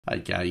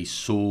Right guys,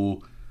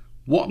 so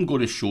what I'm going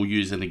to show you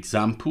is an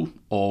example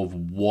of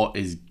what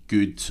is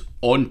good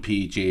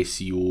on-page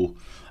SEO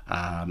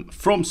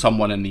from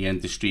someone in the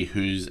industry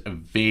who's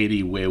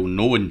very well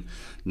known.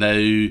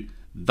 Now,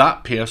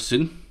 that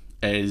person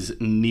is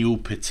Neil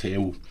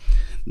Patel.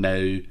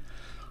 Now,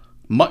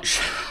 much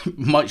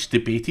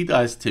debated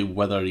as to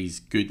whether he's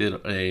good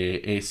at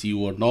SEO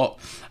or not.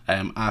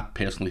 I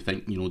personally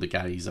think, you know, the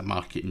guy is a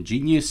marketing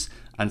genius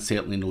and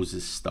certainly knows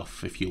his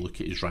stuff if you look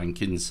at his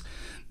rankings.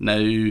 Now,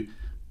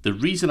 the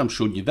reason I'm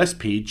showing you this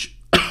page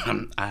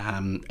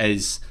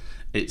is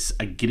it's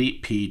a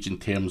great page in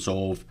terms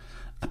of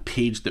a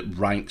page that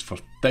ranks for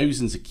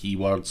thousands of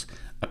keywords,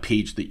 a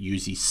page that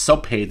uses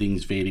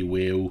subheadings very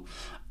well,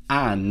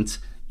 and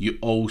you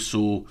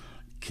also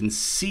can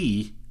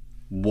see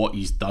what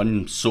he's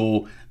done.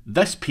 So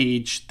this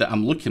page that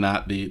I'm looking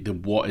at, the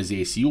what is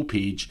SEO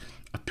page,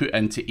 I put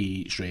into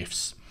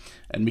Ahrefs,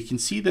 and we can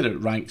see that it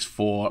ranks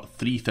for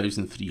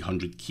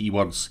 3,300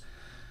 keywords.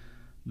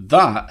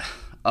 That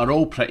are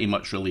all pretty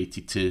much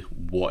related to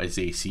what is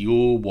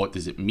SEO, what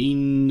does it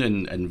mean,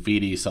 and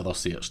various other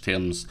search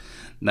terms.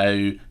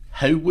 Now,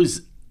 how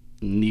was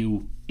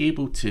Neil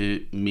able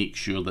to make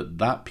sure that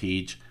that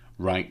page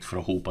ranked for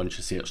a whole bunch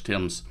of search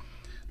terms?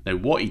 Now,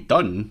 what he's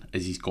done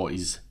is he's got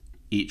his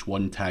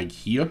H1 tag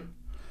here,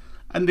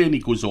 and then he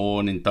goes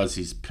on and does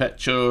his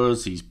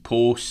pictures, his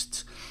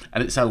posts,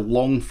 and it's a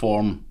long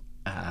form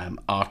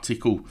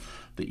article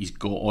that he's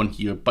got on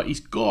here, but he's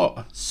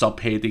got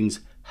subheadings,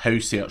 how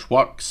search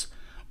works,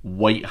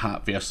 white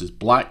hat versus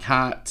black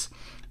hat,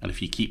 and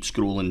if you keep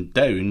scrolling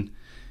down,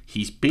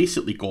 he's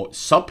basically got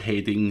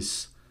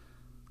subheadings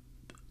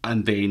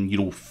and then, you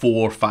know,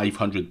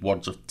 400-500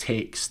 words of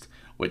text,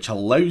 which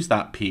allows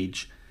that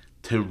page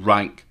to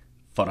rank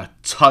for a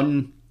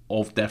ton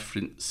of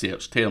different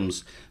search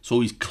terms. So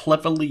he's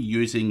cleverly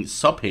using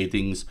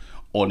subheadings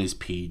on his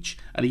page,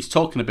 and he's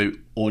talking about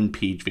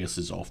on-page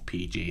versus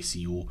off-page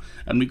SEO.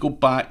 And we go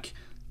back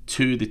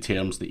to the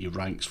terms that he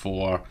ranks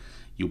for,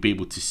 you'll be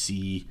able to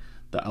see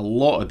that a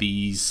lot of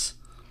these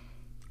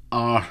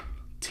are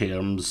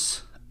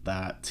terms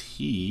that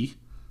he,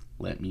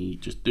 let me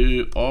just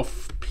do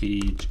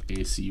off-page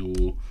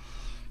SEO,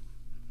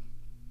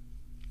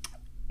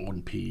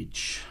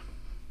 on-page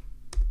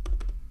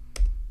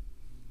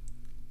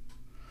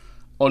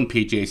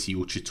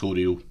SEO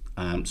tutorial.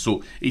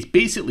 So he's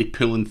basically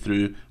pulling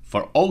through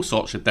for all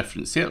sorts of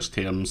different search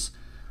terms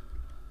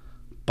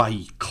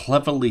by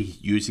cleverly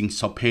using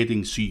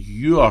subheadings. So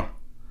your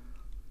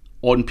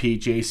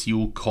on-page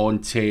SEO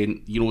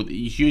content, you know,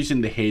 he's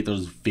using the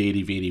headers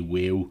very, very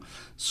well.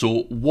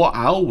 So what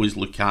I always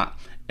look at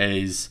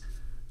is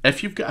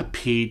if you've got a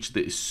page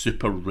that is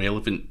super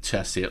relevant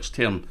to a search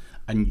term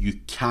and you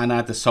can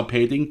add a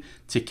subheading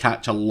to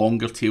catch a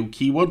longer tail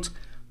keyword,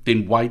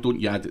 then why don't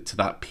you add it to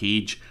that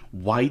page?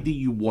 Why do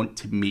you want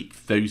to make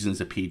thousands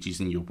of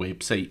pages in your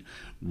website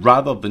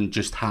rather than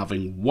just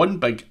having one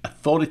big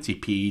authority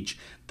page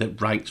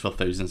that ranks for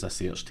thousands of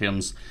search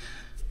terms?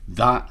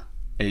 That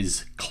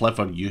is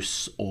clever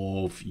use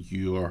of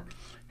your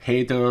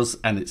headers,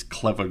 and it's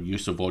clever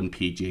use of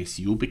on-page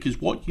SEO,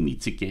 because what you need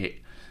to get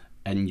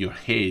in your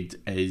head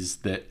is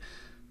that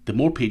the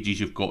more pages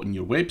you've got on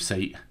your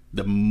website,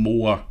 the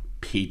more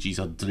pages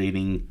are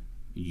draining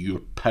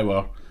your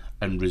power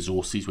and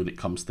resources when it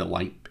comes to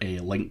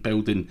link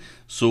building.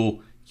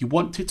 So you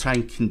want to try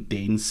and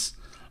condense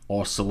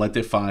or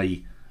solidify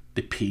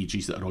the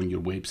pages that are on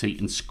your website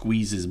and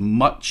squeeze as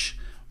much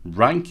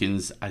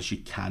rankings as you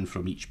can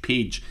from each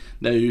page.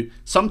 Now,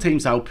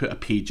 sometimes I'll put a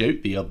page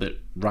out there that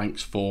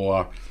ranks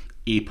for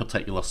a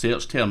particular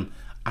search term,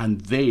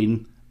 and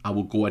then I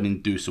will go in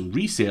and do some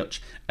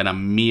research, and I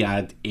may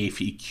add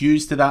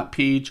FAQs to that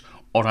page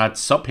or add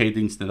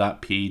subheadings to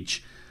that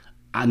page,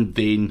 and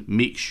then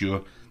make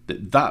sure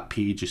that that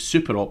page is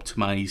super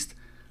optimized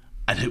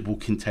and it will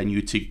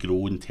continue to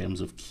grow in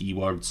terms of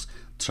keywords,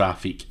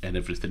 traffic, and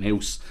everything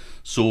else.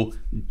 So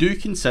do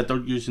consider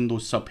using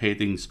those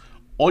subheadings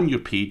on your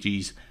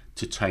pages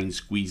to try and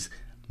squeeze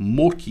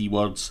more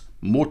keywords,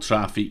 more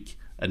traffic,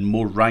 and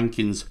more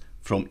rankings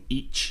from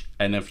each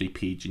and every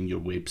page in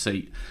your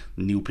website.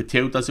 Neil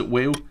Patel does it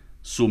well,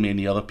 so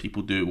many other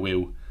people do it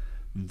well.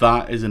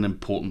 That is an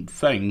important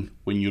thing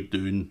when you're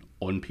doing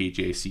on-page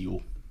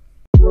SEO.